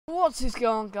What is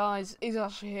going on, guys? It's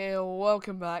Ashley here.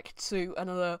 Welcome back to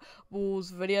another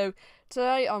Wolves video.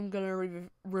 Today I'm going to be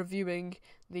reviewing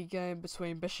the game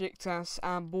between Besiktas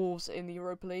and Wolves in the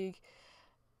Europa League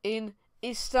in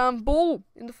Istanbul.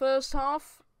 In the first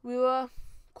half, we were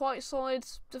quite solid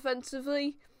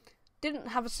defensively. Didn't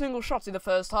have a single shot in the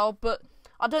first half, but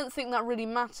I don't think that really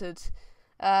mattered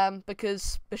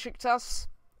because Besiktas,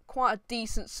 quite a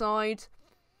decent side,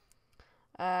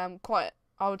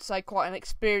 I would say quite an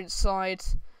experienced side,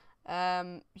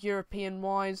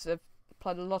 European-wise. They've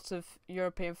played a lot of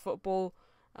European football,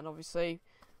 and obviously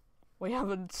we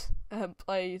haven't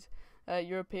played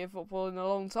European football in a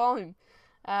long time.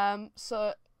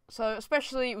 So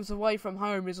especially it was away from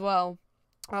home as well.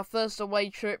 Our first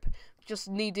away trip just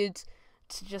needed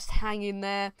to just hang in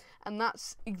there, and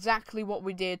that's exactly what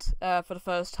we did for the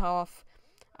first half.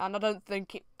 And I don't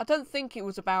think it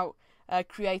was about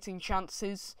creating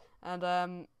chances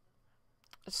and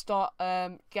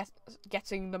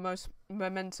getting the most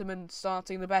momentum and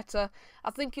starting the better. I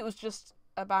think it was just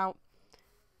about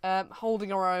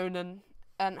holding our own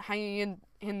and hanging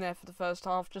in there for the first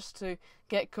half just to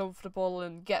get comfortable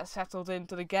and get settled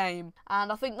into the game.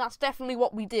 And I think that's definitely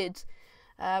what we did.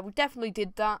 We definitely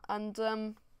did that,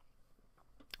 and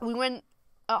we went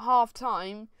at half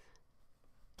time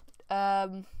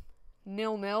 0-0,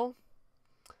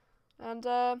 and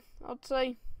I'd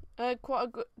say quite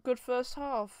a good first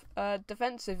half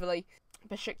defensively.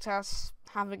 Besiktas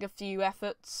having a few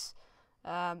efforts,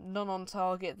 none on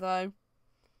target though,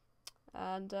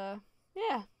 and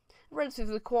yeah,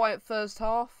 relatively quiet first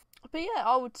half. But yeah,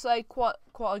 I would say quite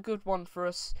a good one for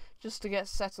us just to get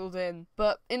settled in.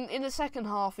 But in the second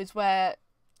half is where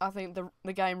I think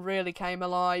the game really came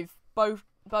alive. Both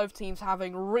teams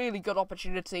having really good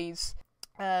opportunities.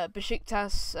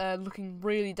 Besiktas looking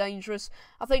really dangerous.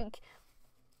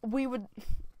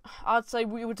 I'd say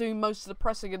we were doing most of the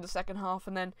pressing in the second half,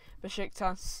 and then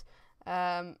Besiktas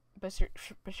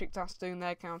doing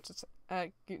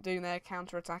their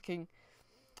counter attacking.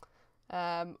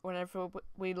 Whenever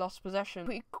we lost possession,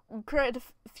 we created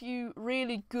a few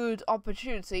really good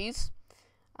opportunities,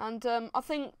 and I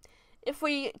think if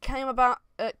we came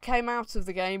out of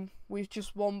the game with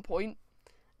just 1 point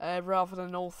rather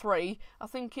than all three, I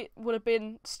think it would have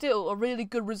been still a really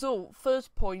good result.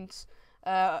 First point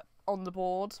on the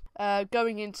board,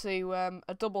 going into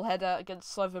a double header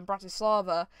against Slovan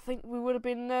Bratislava. I think we would have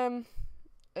been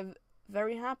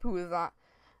very happy with that.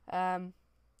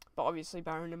 But obviously,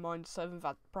 bearing in mind, Slovan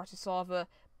Bratislava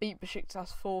beat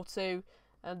Besiktas 4-2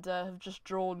 and have just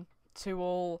drawn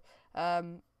 2-2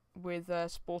 with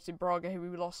Sporting Braga, who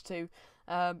we lost to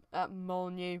at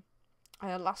Molineux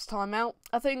last time out.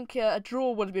 I think a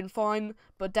draw would have been fine,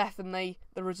 but definitely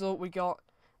the result we got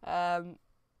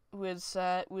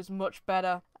was much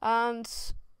better,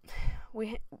 and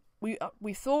we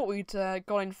thought we'd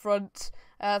got in front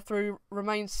through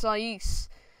Romain Saiss,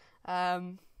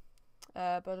 but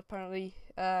apparently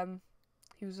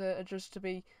he was adjudged to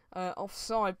be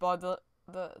offside by the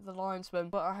linesman.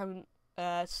 But I haven't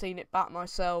seen it back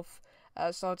myself,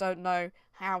 so I don't know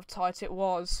how tight it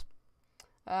was.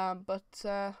 But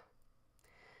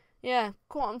yeah,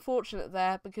 quite unfortunate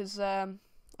there, because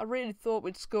I really thought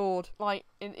we'd scored. Like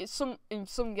in some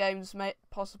games,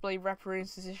 possibly refereeing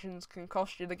decisions can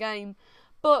cost you the game,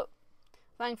 but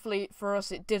thankfully for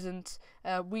us it didn't.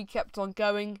 We kept on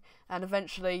going, and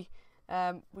eventually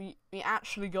we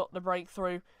actually got the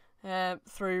breakthrough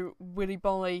through Willy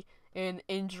Boly in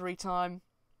injury time,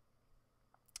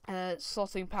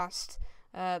 slotting past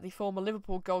the former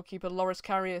Liverpool goalkeeper Loris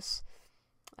Karius,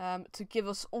 to give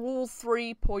us all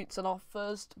 3 points and our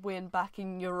first win back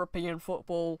in European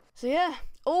football. So yeah,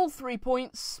 all 3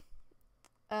 points,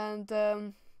 and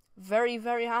very,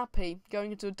 very happy.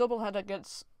 Going into a doubleheader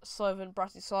against Slovan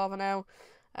Bratislava now.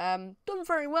 Done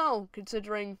very well,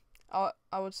 considering I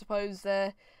would suppose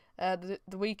they're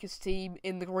the weakest team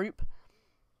in the group.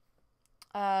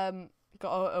 Got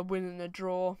a win and a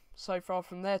draw so far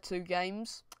from their 2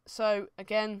 games. So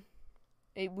again,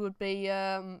 it would be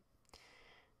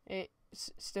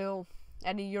it's still,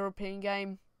 any European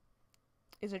game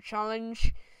is a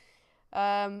challenge,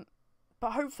 but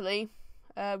hopefully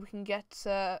we can get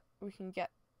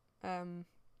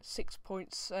 6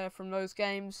 points from those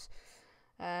games.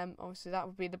 Obviously that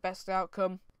would be the best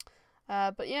outcome,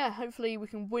 but yeah, hopefully we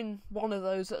can win one of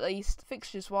those at least.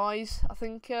 Fixtures wise, I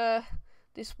think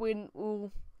this win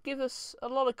will give us a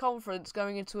lot of confidence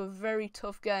going into a very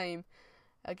tough game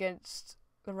against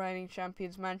the reigning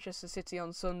champions Manchester City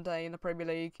on Sunday in the Premier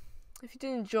League. If you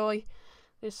did enjoy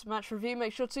this match review,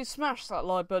 make sure to smash that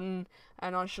like button,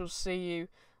 and I shall see you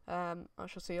I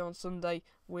shall see you on Sunday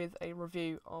with a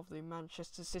review of the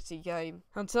Manchester City game.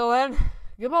 Until then,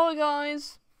 goodbye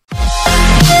guys!